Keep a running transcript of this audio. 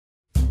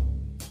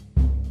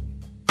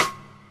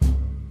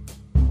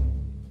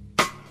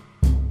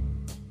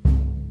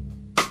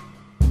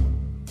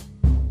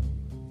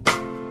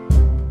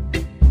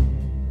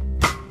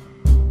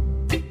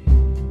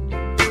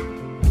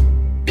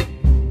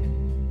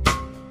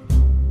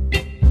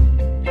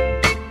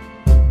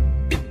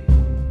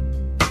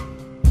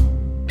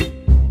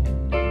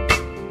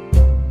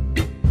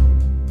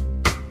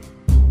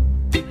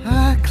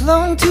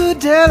too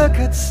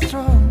delicate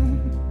strong.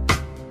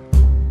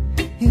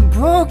 You've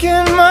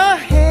broken my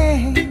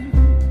hand.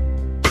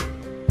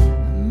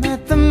 I'm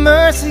at the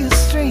mercy of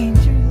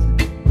strangers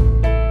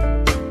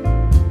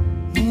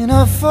in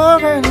a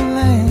foreign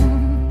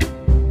land.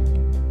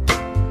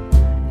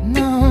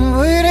 Now I'm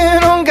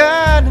waiting on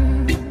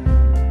guidance.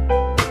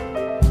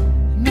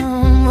 Now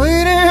I'm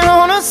waiting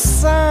on a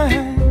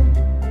sign.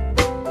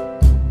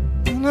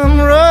 And I'm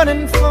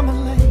running for my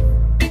life,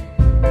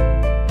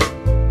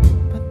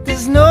 but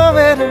there's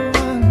nowhere to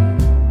run.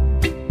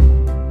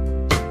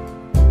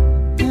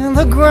 And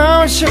the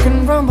ground shook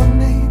and rumbled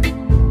me,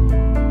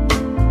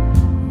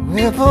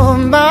 ripple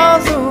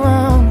miles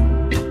around,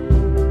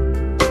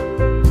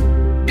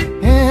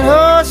 and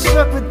all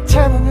shook with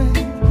terror.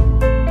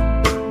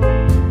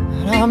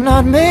 And I'm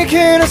not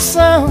making a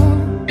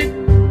sound.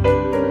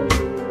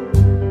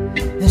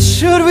 And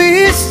should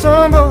we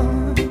stumble,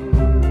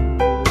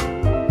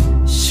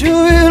 should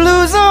we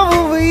lose our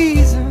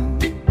reason?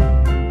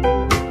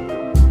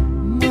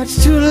 Much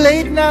too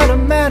late now to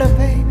matter,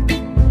 baby.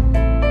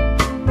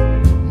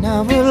 Now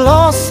we're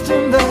lost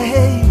in the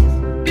haze.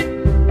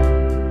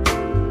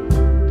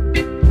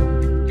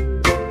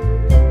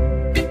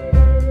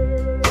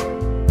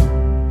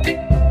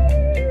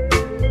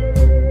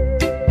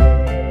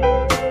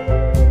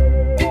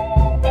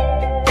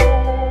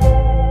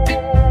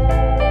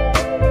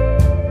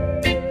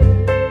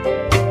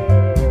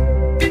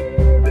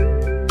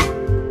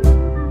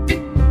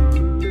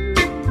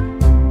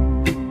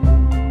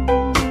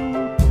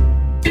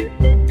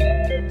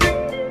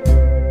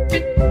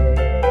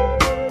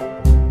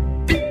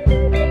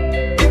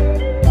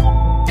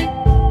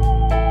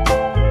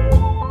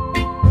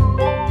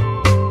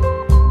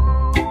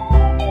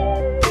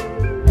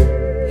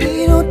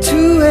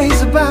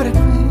 About it,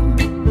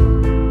 baby.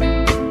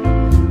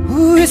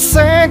 Ooh, it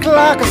sank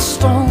like a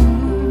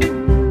stone.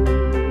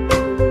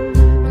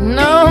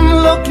 Now I'm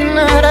looking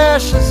at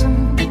ashes and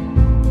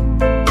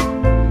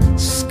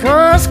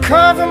scars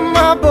covering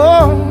my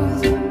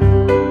bones.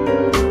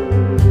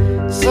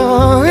 So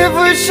if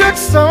we should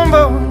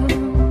stumble,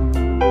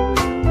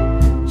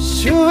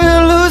 should we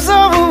lose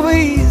our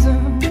reason?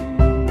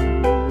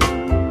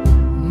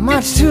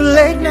 Much too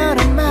late now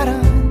to matter.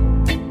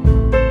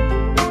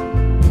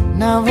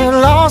 Now we're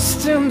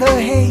lost in the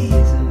haze.